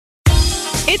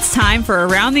It's time for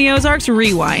Around the Ozarks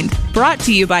Rewind, brought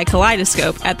to you by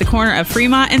Kaleidoscope at the corner of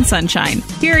Fremont and Sunshine.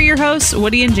 Here are your hosts,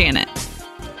 Woody and Janet.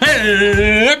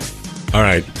 Hey. All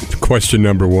right, question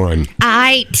number one. You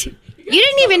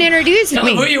didn't even introduce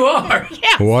me. Who you are.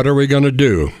 Yeah. What are we going to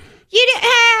do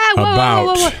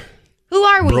about Who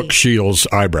are we? Brooke Shields'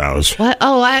 eyebrows?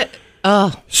 What?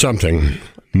 Something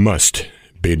must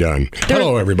be done.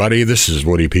 Hello, everybody. This is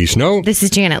Woody P. Snow. This is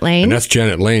Janet Lane. And that's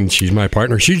Janet Lane. She's my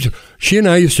partner. She and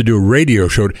I used to do a radio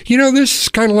show. You know, this is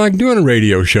kind of like doing a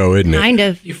radio show, isn't it? Kind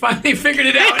of. You finally figured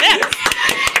it out.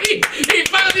 he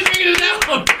finally figured it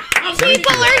out.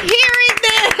 People are hearing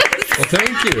this. Well,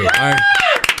 thank you.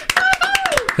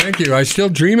 Thank you. I still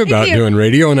dream about doing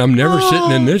radio, and I'm never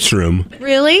sitting in this room.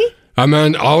 Really? I'm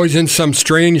always in some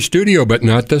strange studio, but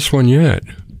not this one yet.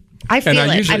 I feel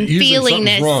it. I'm feeling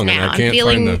this wrong, now. I can't I'm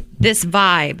feeling this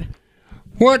vibe.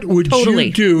 What would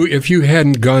you do if you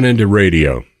hadn't gone into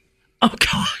radio? Oh,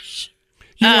 gosh.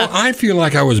 You know, I feel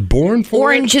like I was born for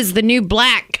Orange is the New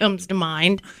Black comes to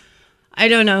mind. I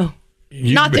don't know.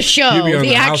 Not the show,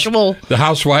 the actual. The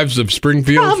Housewives of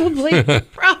Springfield?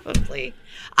 Probably.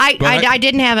 I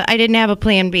didn't have a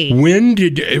plan B. When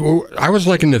I was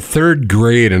like in the third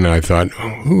grade, and I thought,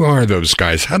 who are those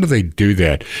guys? How do they do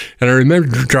that? And I remember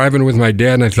driving with my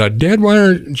dad, and I thought, Dad, why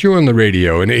aren't you on the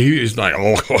radio? And he was like,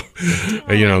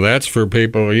 that's for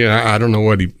people. I don't know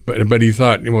what but he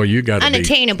thought, well, you got to be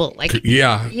unattainable.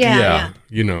 Yeah.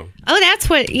 You know. Oh, that's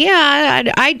what.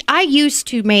 Yeah, I used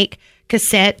to make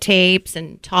cassette tapes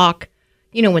and talk.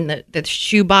 You know, when the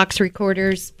shoebox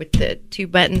recorders with the two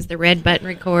buttons, the red button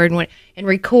record, and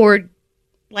record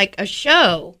like a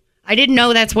show. I didn't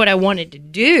know that's what I wanted to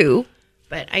do,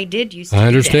 but I did used to I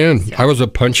understand. Do that, so. I was a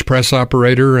punch press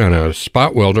operator and a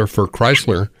spot welder for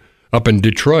Chrysler up in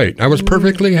Detroit. I was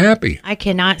perfectly happy. I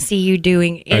cannot see you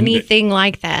doing anything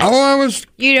like that. Oh,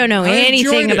 You don't know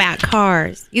anything about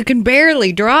cars. You can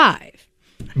barely drive.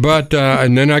 But,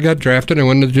 and then I got drafted. I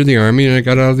went into the Army, and I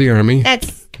got out of the Army.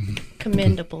 That's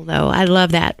commendable, though. I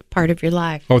love that part of your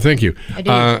life. Oh, thank you. I do.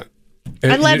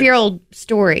 I love your old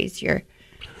stories.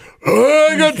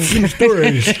 I got some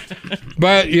stories.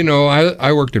 But,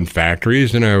 I worked in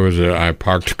factories, and I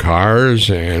parked cars,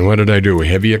 and what did I do?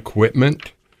 Heavy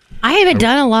equipment. I haven't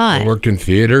done a lot. I worked in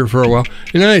theater for a while,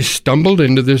 and I stumbled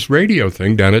into this radio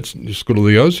thing down at the School of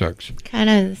the Ozarks. Kind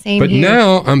of the same But here.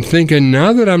 now I'm thinking,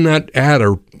 now that I'm not at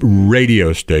a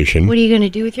radio station. What are you going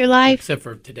to do with your life? Except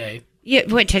for today.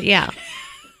 Yeah.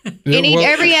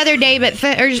 Every other day but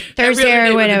Thursday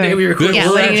or whatever.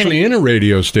 We're actually in a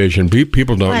radio station.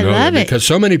 People don't know that because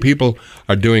so many people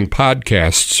are doing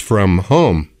podcasts from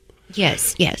home.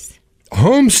 Yes.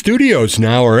 Home studios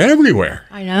now are everywhere.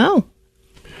 I know.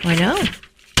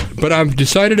 But I've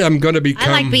decided I'm going to become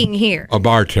I like being here. A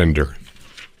bartender.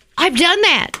 I've done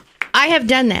that. I have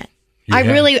done that.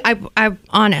 I'm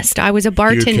honest. I was a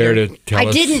bartender. Do you care to tell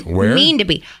us didn't where? mean to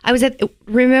be. I was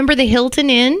remember the Hilton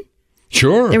Inn?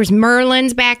 Sure. There was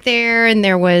Merlin's back there, and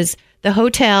there was the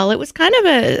hotel. It was kind of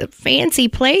a fancy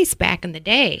place back in the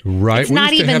day. Right. It's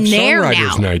not even there now.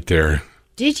 Songwriters Night there.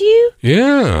 Did you?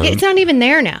 Yeah. It's not even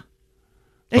there now.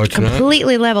 They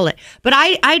completely leveled it. But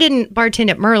I didn't bartend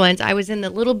at Merlin's. I was in the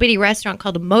little bitty restaurant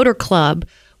called the Motor Club,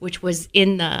 which was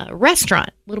in the restaurant,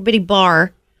 little bitty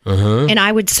bar. Uh-huh. And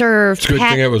I would serve. It's a good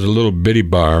thing it was a little bitty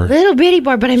bar. Little bitty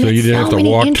bar, but I mean, so you didn't have to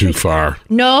walk too far.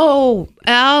 No.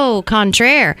 Oh,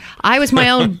 contraire. I was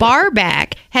my own bar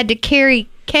back. Had to carry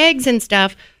kegs and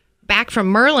stuff back from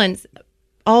Merlin's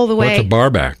all the way. What's a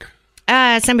bar back?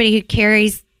 Somebody who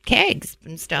carries kegs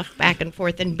and stuff back and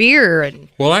forth, and beer and.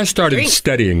 Well, I started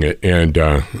studying it, and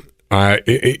there's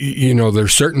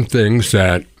certain things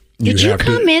that Did you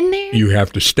come in there? You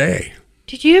have to stay.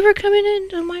 Did you ever come in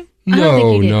into my?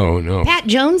 No. Pat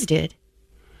Jones did.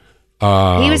 He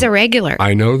was a regular.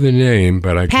 I know the name,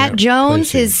 but I Pat can't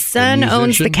Jones, his son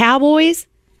owns the Cowboys.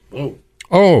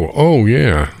 Oh,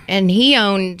 yeah. And he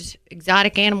owned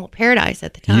Exotic Animal Paradise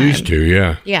at the time. He used to,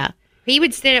 yeah. Yeah. He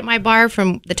would sit at my bar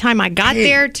from the time I got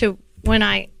there to when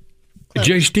I closed.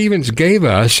 Jay Stevens gave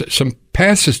us some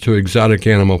passes to Exotic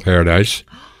Animal Paradise.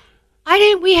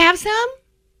 We have some?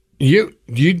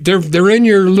 They're in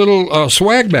your little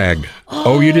swag bag.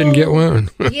 Oh, you didn't get one?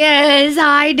 Yes,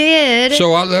 I did.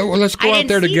 So let's go out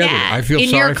there together. That. I feel in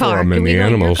sorry your car. for them and the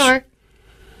animals. In your car?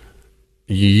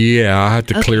 Yeah, I have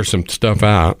to clear some stuff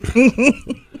out.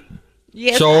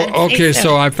 Yes.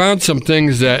 So I found some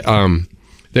things that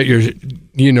that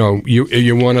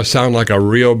you want to sound like a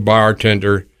real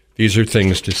bartender. These are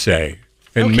things to say,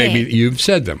 and maybe you've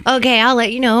said them. Okay, I'll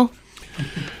let you know.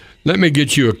 Let me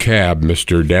get you a cab,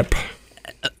 Mr. Depp.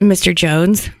 Mr.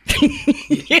 Jones.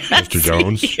 Yes. Mr.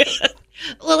 Jones. Yes.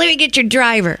 Well, let me get your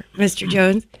driver, Mr.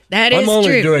 Jones. That is I'm only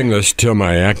true. doing this till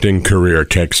my acting career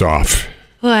takes off.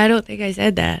 Well, I don't think I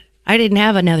said that. I didn't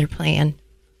have another plan.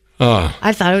 Ah.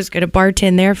 I thought I was going to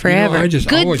bartend there forever. I just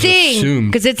Good always thing,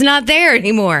 assumed- because it's not there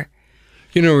anymore.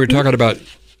 We were talking about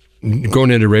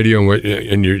going into radio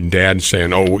and your dad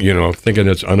saying, thinking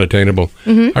it's unattainable.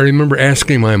 Mm-hmm. I remember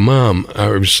asking my mom,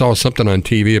 I saw something on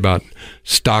TV about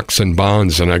stocks and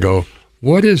bonds, and I go,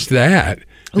 what is that?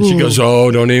 And she goes,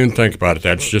 don't even think about it.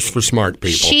 That's just for smart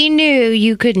people. She knew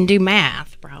you couldn't do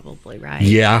math, probably, right?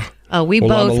 Yeah. Oh, we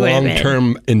well, both would I'm have a been.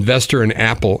 long-term investor in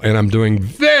Apple, and I'm doing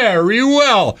very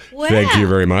well. Wow. Thank you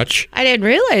very much. I didn't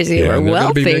realize you were and they're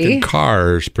wealthy. going to be making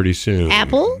cars pretty soon.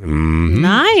 Apple? Mm-hmm.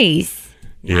 Nice.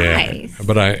 Yeah. Nice.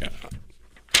 But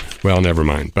well, never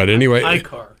mind. But anyway.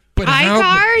 iCar. But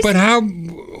iCars? But how?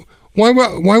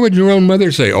 Why would your own mother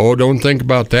say, don't think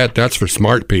about that. That's for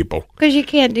smart people. Because you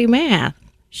can't do math.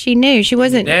 She knew. She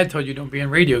wasn't. Dad told you don't be on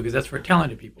radio because that's for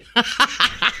talented people.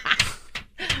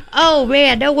 Oh,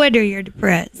 man. No wonder you're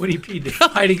depressed. What do you be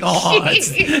fighting all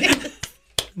odds?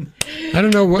 I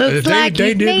don't know. Looks like they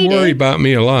you've did made worry it. about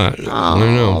me a lot. I don't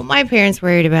Oh, know. my parents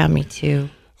worried about me, too.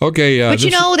 Okay. But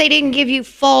they didn't give you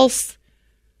false.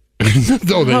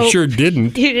 though they hope. sure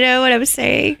didn't. You know what I'm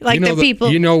saying? Like the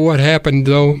people. You know what happened,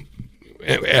 though?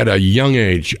 At a young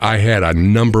age, I had a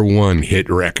 #1 hit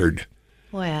record.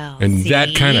 Well, And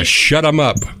that kind of shut them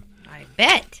up. I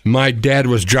bet. My dad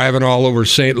was driving all over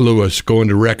St. Louis, going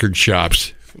to record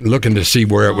shops, looking to see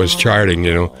where it was charting,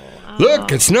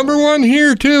 Look, it's #1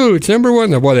 here, too. It's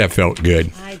 #1. Boy, that felt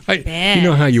good. I bet. You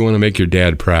know how you want to make your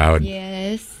dad proud.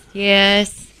 Yes.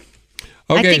 Yes.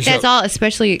 Okay, I think that's all,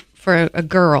 especially for a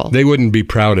girl. They wouldn't be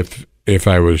proud if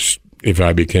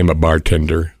I became a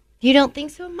bartender. You don't think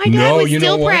so? My dad No, was you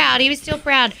know still what? proud. He was still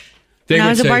proud They when I would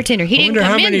was a say, bartender. He I didn't wonder come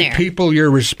how in many there. people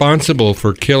you're responsible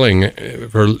for killing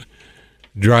for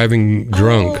driving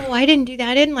drunk. Oh, I didn't do that.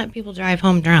 I didn't let people drive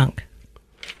home drunk.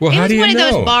 Well, It how was do you one know?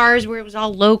 of those bars where it was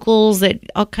all locals that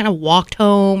all kind of walked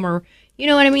home, or you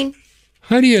know what I mean?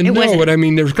 How do you know? wasn't- But I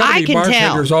mean, there's got I to be can tell.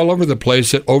 bartenders all over the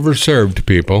place that overserved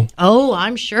people. Oh,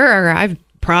 I'm sure. I've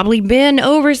probably been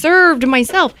overserved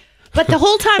myself. But the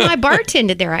whole time I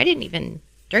bartended there, I didn't even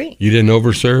drink. You didn't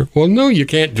overserve? Well, no, you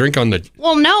can't drink on the.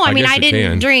 Well, no, I mean, guess I you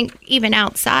didn't can. drink even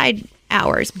outside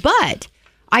hours, but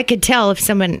I could tell if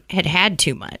someone had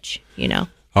too much,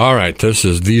 All right,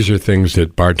 these are things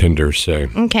that bartenders say.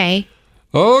 Okay.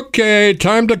 Okay,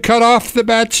 time to cut off the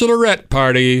bachelorette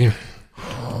party.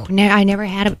 I never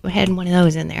had one of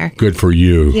those in there. Good for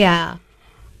you. Yeah.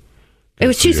 It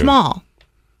was for too you. small.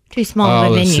 Too small Oh,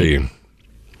 of a let's venue. see.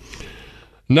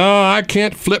 No, I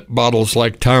can't flip bottles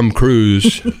like Tom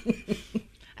Cruise.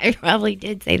 I probably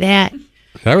did say that.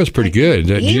 That was pretty good.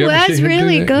 Did He you ever see was him do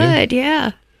really that? Yeah. good,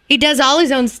 yeah. He does all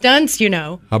his own stunts,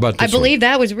 How about this I believe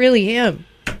that was really him.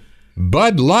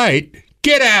 Bud Light,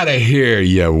 get out of here,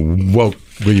 you woke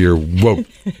with your woke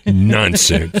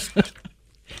nonsense.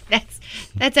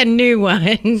 That's a new one.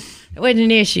 It wasn't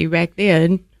an issue back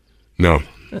then. No.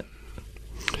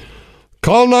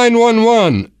 Call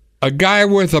 911. A guy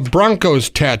with a Broncos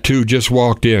tattoo just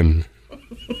walked in.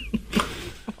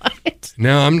 What?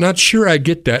 Now, I'm not sure I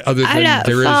get that, other I'm than not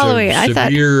there is following. a I thought-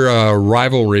 severe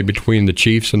rivalry between the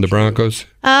Chiefs and the Broncos.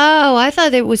 Oh, I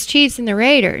thought it was Chiefs and the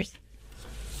Raiders.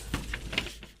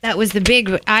 That was the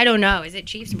big, I don't know. Is it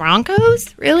Chiefs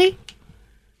Broncos? Really?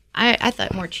 I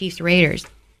thought more Chiefs Raiders.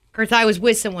 Of course, I was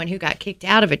with someone who got kicked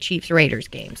out of a Chiefs Raiders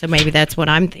game, so maybe that's what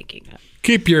I'm thinking of.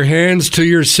 Keep your hands to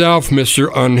yourself, Mr.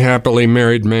 Unhappily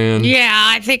Married Man. Yeah,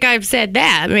 I think I've said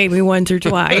that maybe once or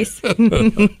twice.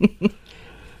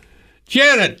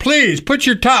 Janet, please put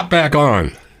your top back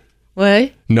on.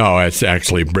 What? No, it's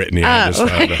actually Brittany. Oh.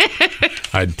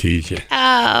 I'd tease you.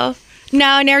 Oh, no,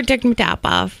 I never took my top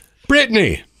off.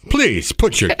 Brittany, please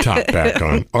put your top back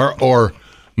on. Or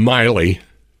Miley.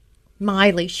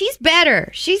 Miley, she's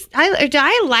better.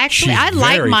 I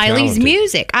like very Miley's talented.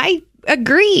 music. I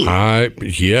agree.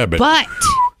 Yeah, but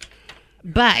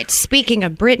But speaking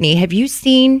of Britney, have you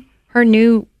seen her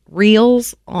new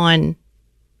reels on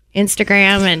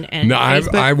Instagram and no,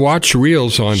 Facebook? I watch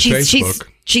reels on Facebook.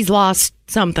 She's lost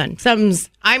something. It's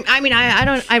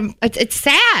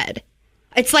sad.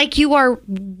 It's like you are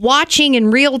watching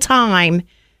in real time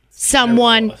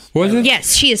someone. Wasn't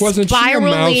Yes, she is Wasn't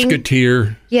spiraling. she a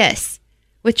Mouseketeer Yes,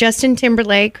 with Justin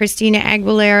Timberlake, Christina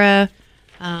Aguilera,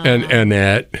 and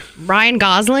that Ryan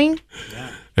Gosling.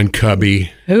 and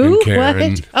Cubby Who? and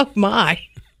Karen? What? Oh my!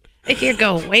 You're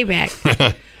going way back.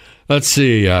 Let's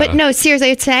see. But no,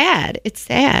 seriously, it's sad. It's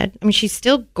sad. I mean, she's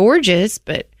still gorgeous,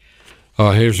 but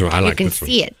Here's one. I you like can this one.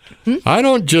 see it. I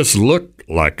don't just look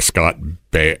like Scott.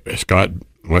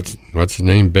 What's his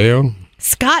name? Baio?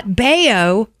 Scott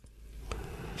Baio?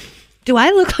 Do I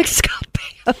look like Scott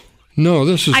Baio? No,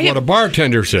 this is what a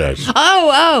bartender says.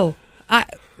 Oh. I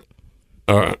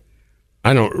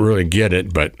don't really get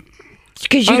it, but...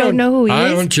 Because you don't know who he I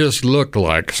is? don't just look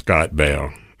like Scott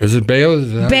Baio. Is it Baio?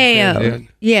 Is that Baio.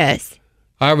 Yes.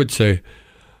 I would say,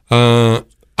 I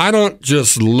don't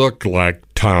just look like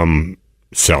Tom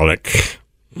Selleck.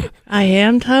 I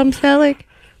am Tom Selleck.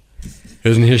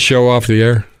 Isn't his show off the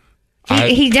air?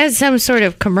 He does some sort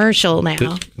of commercial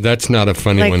now. That's not a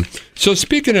funny one. So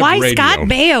speaking of why radio... Scott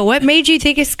Baio? What made you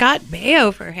think of Scott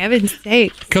Baio, for heaven's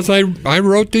sake? Because I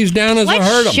wrote these down as I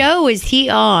heard them. What show is he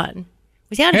on?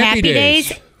 Was he on Happy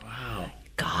Days? Wow.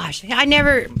 Gosh, I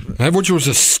never... Which was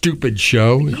a stupid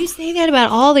show. You say that about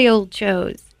all the old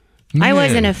shows. Man. I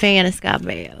wasn't a fan of Scott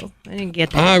Baio. I didn't get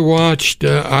that. I watched...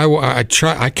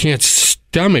 I can't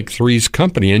stomach Three's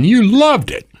Company, and you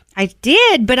loved it. I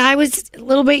did, but I was a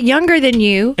little bit younger than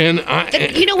you. And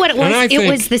you know what it was? It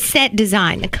was the set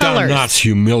design, the colors. Don Knotts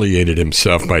humiliated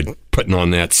himself by putting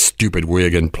on that stupid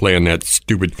wig and playing that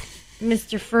stupid...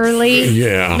 Mr. Furley.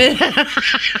 Yeah.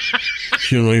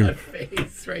 You know,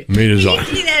 Right. made his Can you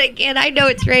see that again? I know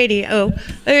it's radio.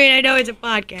 I mean, I know it's a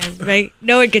podcast, but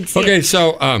no one can see it. Okay,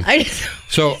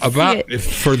 so about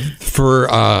for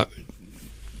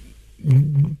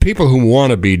people who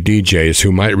want to be DJs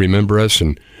who might remember us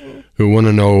and who want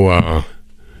to know,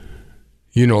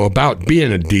 about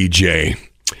being a DJ.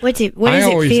 What does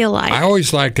it feel like? I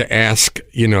always like to ask,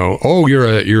 you're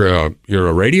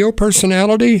a radio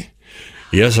personality?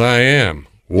 Yes, I am.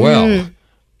 Well,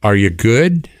 are you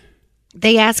good?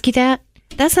 They ask you that?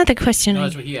 That's not the question. No,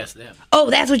 that's what he asked them. Oh,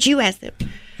 that's what you asked them.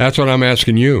 That's what I'm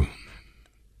asking you.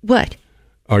 What?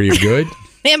 Are you good?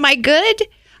 Am I good?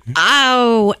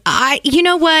 Oh, you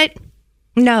know what?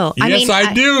 No.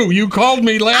 I do. You called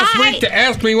me last week to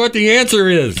ask me what the answer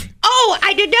is. Oh,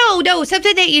 I did. No.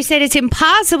 Something that you said, it's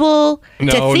impossible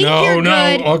to think you're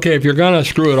good. Okay, if you're going to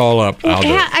screw it all up, I'll do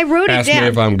it. I wrote it down. Ask me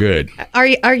if I'm good.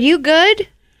 Are you good?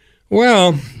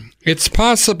 Well, it's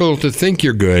possible to think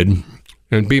you're good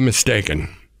and be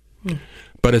mistaken.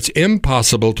 But it's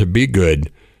impossible to be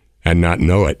good and not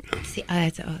know it. See,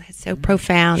 that's so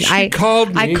profound. She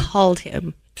called me. I called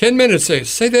him. 10 minutes.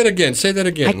 Say that again. Say that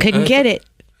again. I couldn't get it.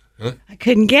 Huh? I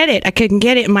couldn't get it. I couldn't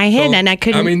get it in my head, and I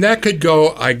couldn't. I mean, that could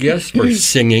go, I guess, for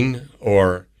singing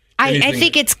or I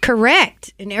think it's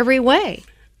correct in every way.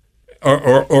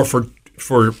 Or for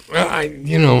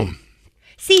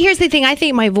See, here's the thing. I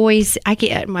think my voice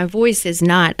is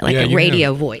not like a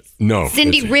radio voice. No.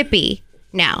 Cindy Rippey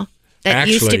now. That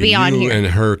actually, used to be on you here. and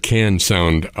her can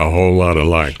sound a whole lot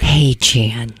alike. Hey,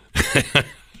 Jan.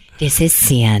 This is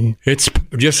Sin.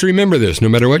 Just remember this. No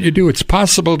matter what you do, it's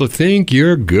possible to think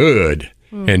you're good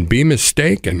and be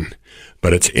mistaken.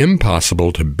 But it's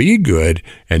impossible to be good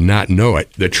and not know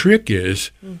it. The trick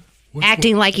is...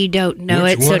 Acting like you don't know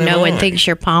it so no one thinks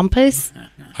you're pompous.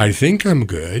 I think I'm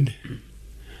good.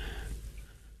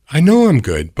 I know I'm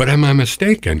good, but am I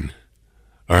mistaken?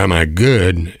 Or am I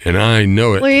good and I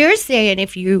know it? Well, you're saying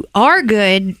if you are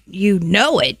good, you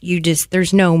know it.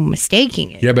 There's no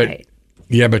mistaking it.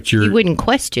 Yeah, but you wouldn't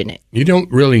question it. You don't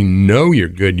really know you're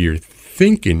good. You're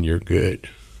thinking you're good.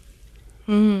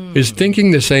 Is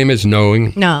thinking the same as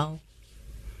knowing? No.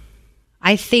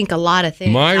 I think a lot of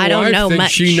things. My I don't wife know thinks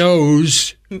much. she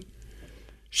knows.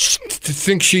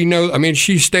 Thinks she knows. I mean,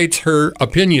 she states her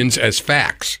opinions as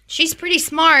facts. She's pretty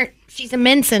smart. She's a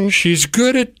Minson. She's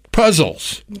good at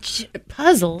puzzles.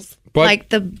 Puzzles? But like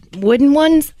the wooden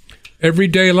ones?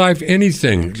 Everyday life,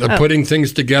 anything. Putting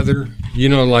things together.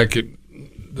 Like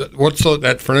what's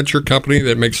that furniture company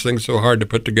that makes things so hard to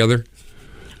put together?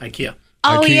 IKEA.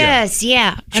 Oh, IKEA. yes,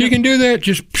 yeah. She can do that,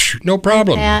 just no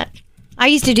problem. I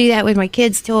used to do that with my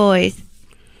kids' toys.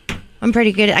 I'm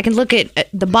pretty good. I can look at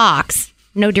the box,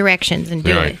 no directions, and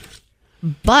do it.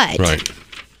 But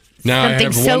now something I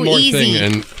have so one more easy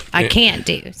thing, I can't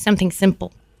do. Something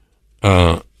simple.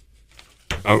 There's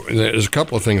a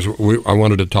couple of things I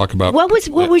wanted to talk about. What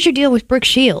was your deal with Brooke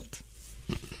Shields?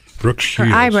 Brooke Her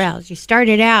Shields. eyebrows. You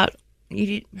started out.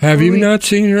 Have you not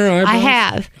seen her eyebrows? I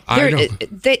have. I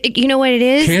don't. You know what it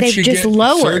is? Can't They've she just get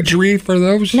lowered. surgery for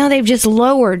those? No, they've just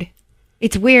lowered.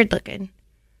 It's weird looking.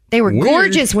 They were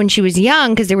gorgeous when she was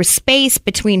young because there was space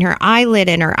between her eyelid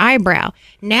and her eyebrow.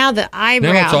 Now the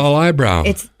eyebrow. Now it's all eyebrow.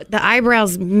 It's the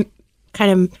eyebrows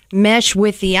kind of mesh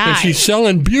with the eye. And she's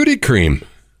selling beauty cream.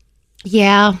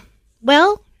 Yeah.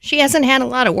 Well, she hasn't had a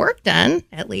lot of work done,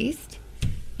 at least.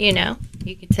 You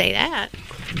could say that.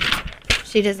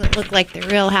 She doesn't look like the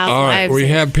Real Housewives. All right, we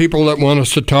have people that want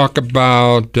us to talk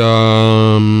about,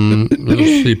 let's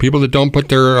see, people that don't put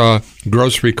their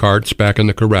grocery carts back in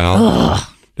the corral. Ugh.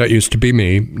 That used to be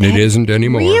me. It isn't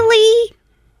anymore. Really?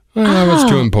 Well, that was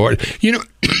too important. You know,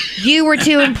 You were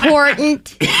too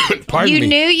important. pardon You me.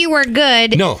 knew you were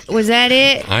good. No. Was that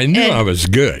it? I knew I was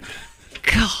good,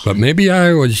 God. but maybe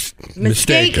I was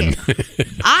mistaken.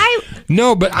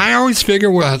 No, but I always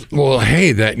figure, well,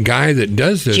 hey, that guy that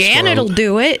does this, Janet'll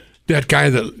do it. that guy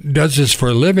that does this for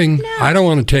a living, I don't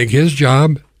want to take his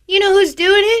job. You know who's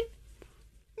doing it?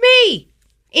 Me.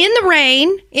 In the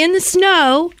rain, in the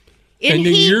snow, in And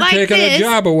then heat you're like taking this. a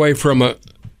job away from a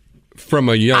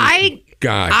young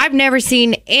guy. I've never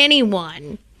seen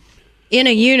anyone in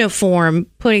a uniform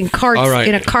putting carts All right.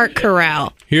 in a cart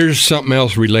corral. Here's something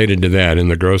else related to that in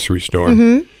the grocery store.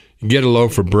 Mm-hmm. You get a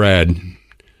loaf of bread,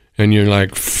 and you're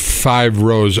like 5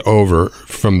 rows over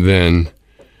from then,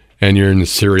 and you're in the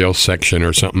cereal section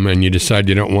or something, and you decide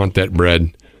you don't want that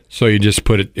bread, so you just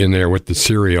put it in there with the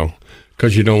cereal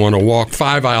because you don't want to walk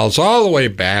 5 aisles all the way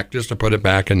back just to put it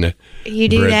back in the You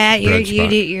do that? bread You're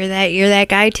spot. you're that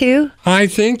guy too? I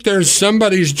think there's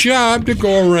somebody's job to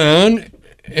go around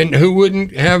and who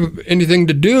wouldn't have anything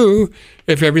to do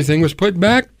if everything was put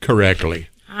back correctly.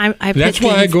 That's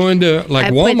why I go into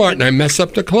Walmart and I mess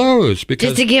up the clothes because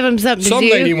just to give him something to some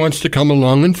do. lady wants to come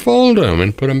along and fold them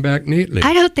and put them back neatly.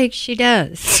 I don't think she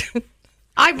does.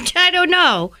 I don't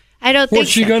know. I don't think What's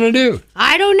she so. gonna do?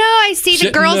 I don't know. I see Sit the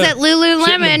in girls the- at sit in the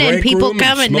Lululemon and break people room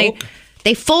come and smoke?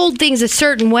 they fold things a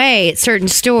certain way at certain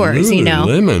stores, you know.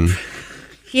 Lululemon.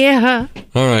 Yeah.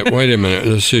 All right, wait a minute.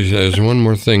 Let's see. There's one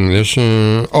more thing. These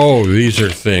are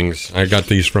things. I got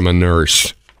these from a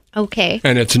nurse. Okay.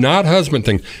 And it's not husband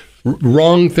things.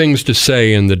 Wrong things to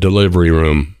say in the delivery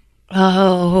room.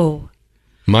 Oh.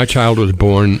 My child was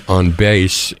born on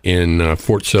base in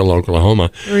Fort Sill, Oklahoma.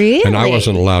 Really? And I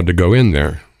wasn't allowed to go in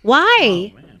there.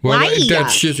 Why? Well, Why?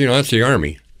 that's just, that's the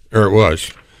Army. Or it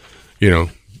was,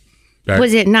 back,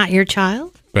 Was it not your child?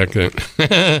 back then.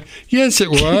 Yes, it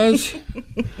was.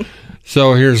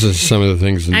 So here's some of the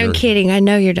things. I'm kidding. I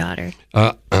know your daughter.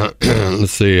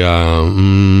 Let's see.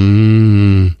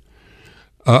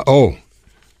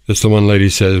 That's the one lady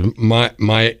says, my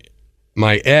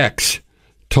ex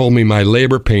told me my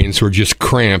labor pains were just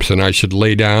cramps and I should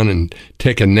lay down and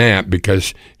take a nap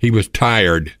because he was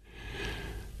tired.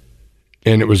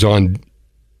 And it was on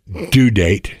due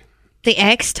date. The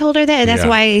ex told her that? That's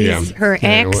why he's her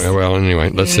ex? Well, anyway,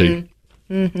 let's see.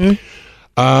 Mm-hmm.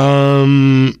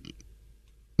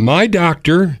 My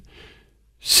doctor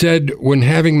said when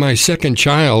having my second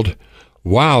child,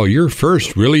 wow, your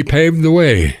first really paved the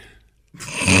way.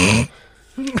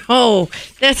 Oh,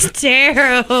 that's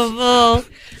terrible.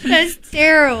 That's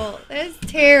terrible. That's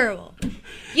terrible.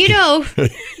 You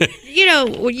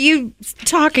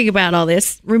talking about all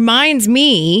this reminds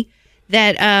me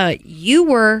that you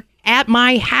were at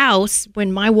my house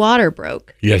when my water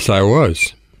broke. Yes, I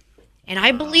was. And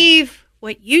I believe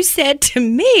what you said to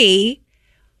me,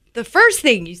 the first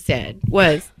thing you said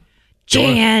was,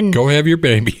 Jan. Go have your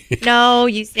baby. No,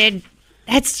 you said,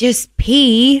 that's just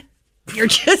pee. You're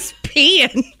just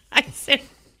peeing. I said,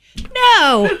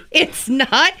 no, it's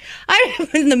not. I'm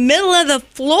in the middle of the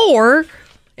floor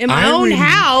in my own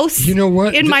house. You know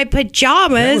what? In my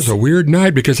pajamas. That was a weird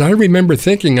night because I remember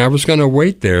thinking I was going to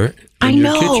wait there in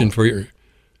your kitchen for you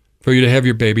to have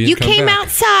your baby and You come came back.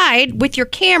 outside with your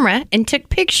camera and took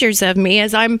pictures of me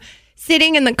as I'm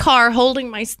sitting in the car holding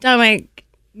my stomach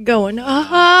going,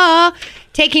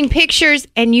 taking pictures.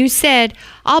 And you said,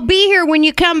 I'll be here when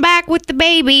you come back with the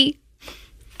baby.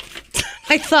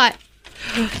 I thought,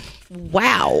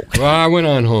 wow. Well, I went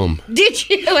on home. Did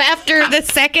you after the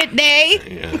second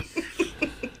day?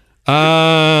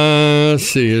 Let's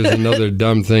see. Here's another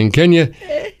dumb thing. Can you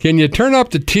turn up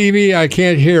the TV? I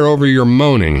can't hear over your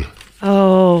moaning.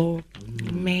 Oh,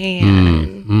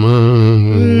 man.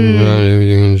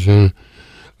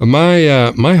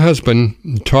 My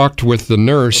husband talked with the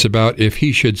nurse about if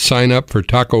he should sign up for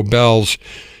Taco Bell's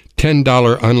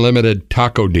 $10 unlimited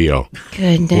taco deal.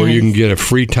 Goodness. Where you can get a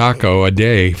free taco a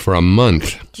day for a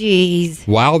month. Jeez.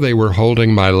 While they were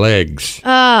holding my legs.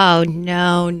 Oh,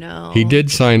 no. He did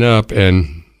sign up,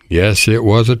 and yes, it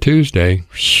was a Tuesday.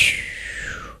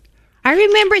 I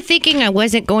remember thinking I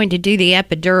wasn't going to do the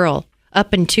epidural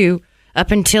up until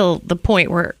the point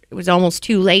where it was almost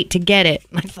too late to get it.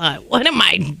 I thought, what am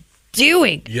I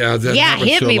doing? Yeah,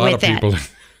 hit me with that.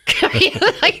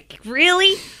 Like,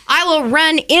 really? I will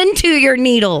run into your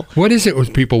needle. What is it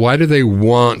with people? Why do they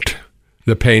want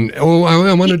the pain? Oh,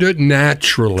 I want to do it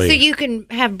naturally. So you can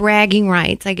have bragging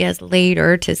rights, I guess,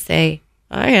 later to say,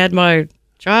 I had my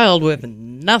child with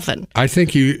nothing. I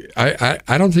think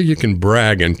I don't think you can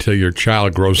brag until your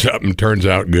child grows up and turns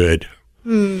out good.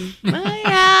 Well,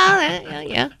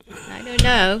 yeah. I don't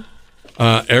know.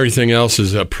 Everything else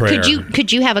is a prayer.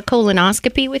 Could you have a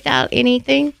colonoscopy without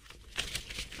anything?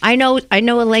 I know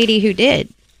a lady who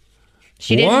did.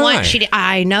 She didn't Why?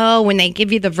 I know, when they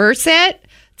give you the Versed, it's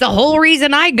the whole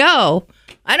reason I go.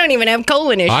 I don't even have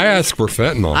colon issues. I ask for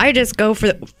fentanyl. I just go for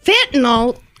the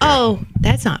fentanyl. Oh,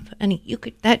 that's not funny. You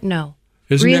could no.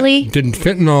 Isn't really? Didn't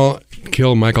fentanyl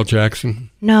kill Michael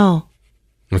Jackson? No.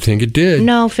 I think it did.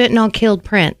 No, fentanyl killed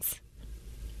Prince.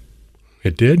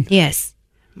 It did? Yes.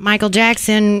 Michael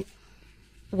Jackson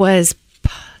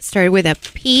started with a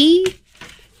P.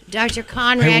 Dr.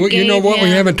 Conrad Hey, you know what? We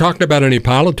haven't talked about any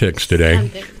politics today.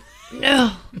 something.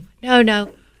 No.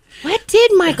 What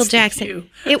did Michael Jackson?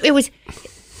 It was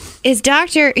his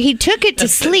doctor. He took it to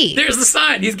sleep. There's the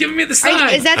sign. He's giving me the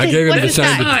sign. Is that I gave him what's the the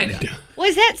sign. sign?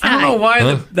 What's that sign? I don't know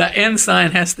why the N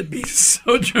sign has to be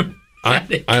so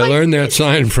dramatic. I learned that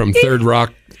sign from Third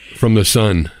Rock from the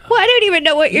Sun. Well, I don't even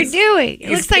know what you're doing. It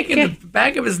He's looks like taking the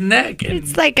back of his neck. And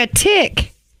it's like a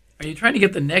tick. are you trying to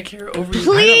get the neck hair over your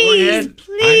Please, head?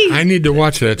 please. I need to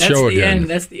watch that That's show the again. N.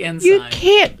 That's the N You sign.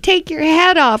 can't take your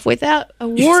hat off without a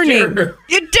warning. Sure.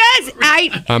 It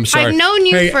does. I'm sorry. I've known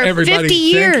you hey, for everybody, 50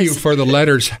 years. Thank you for the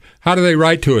letters. How do they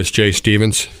write to us, Jay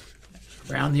Stevens?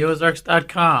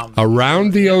 AroundTheOzarks.com. Go on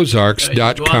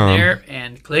AroundTheOzarks.com. there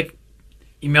and click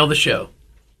email the show.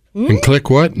 And click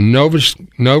what? Nova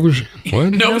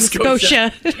what? Nova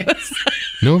Scotia.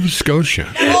 Nova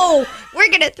Scotia. Oh, we're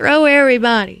going to throw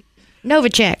everybody.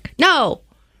 Novacek. No.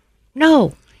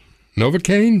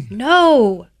 Novocaine?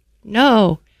 Novaderm?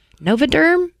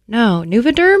 No.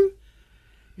 Nuvaderm?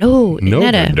 No. isn't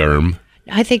that Novoderm.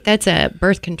 I think that's a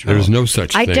birth control. There's no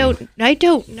such thing. I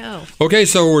don't know. Okay,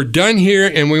 so we're done here,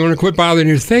 and we want to quit bothering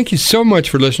you. Thank you so much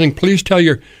for listening. Please tell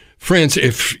your friends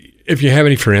if you have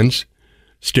any friends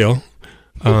still.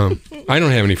 I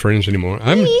don't have any friends anymore.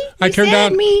 I turned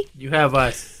out me. You have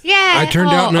us. Yeah. I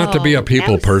turned out not to be a that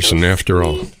people was person so after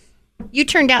all. sweet. You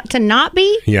turned out to not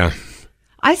be? Yeah.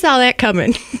 I saw that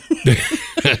coming.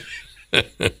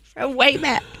 From way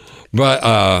back. But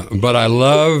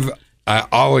I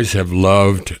always have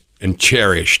loved and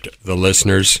cherished the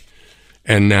listeners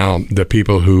and now the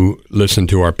people who listen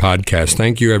to our podcast.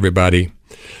 Thank you, everybody.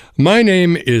 My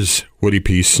name is Woody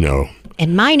P. Snow.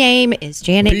 And my name is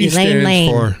Janet P Elaine stands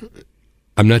Lane. for,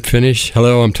 I'm not finished.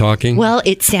 Hello, I'm talking. Well,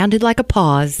 it sounded like a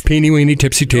pause. Peeny weeny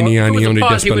tipsy teeny No, if it was a ani oni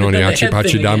pause, he would've despanoni done the achi head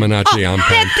pachi thing again. damanachi am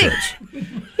That thing.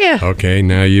 Yeah. Okay,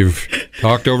 now you've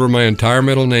talked over my entire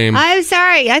middle name. I'm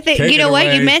sorry. I think Take you it know what?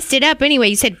 away. You messed it up anyway.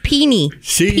 You said peeny.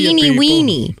 See ya, Peeny people.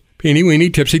 weeny. Peeny weeny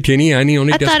tipsy teeny ani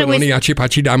oni I thought it was- despanoni achi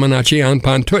pachi damanachi an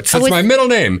pan toots. That's was- my middle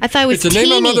name. I thought it was It's the name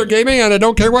my teeny. mother gave me, and I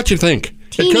don't care what you think.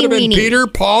 It Teeny could have been weeny. Peter,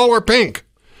 Paul, or Pink.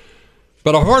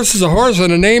 But a horse is a horse,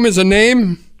 and a name is a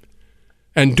name.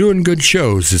 And doing good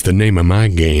shows is the name of my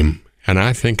game. And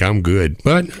I think I'm good.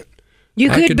 But You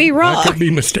I could be wrong. I could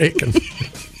be mistaken.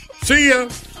 See ya.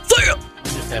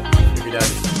 Just haven't figured out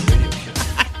his radio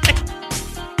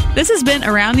show. This has been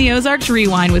Around the Ozarks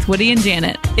Rewind with Woody and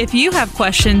Janet. If you have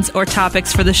questions or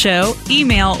topics for the show,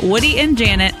 email Woody and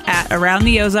Janet at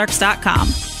AroundTheOzarks.com.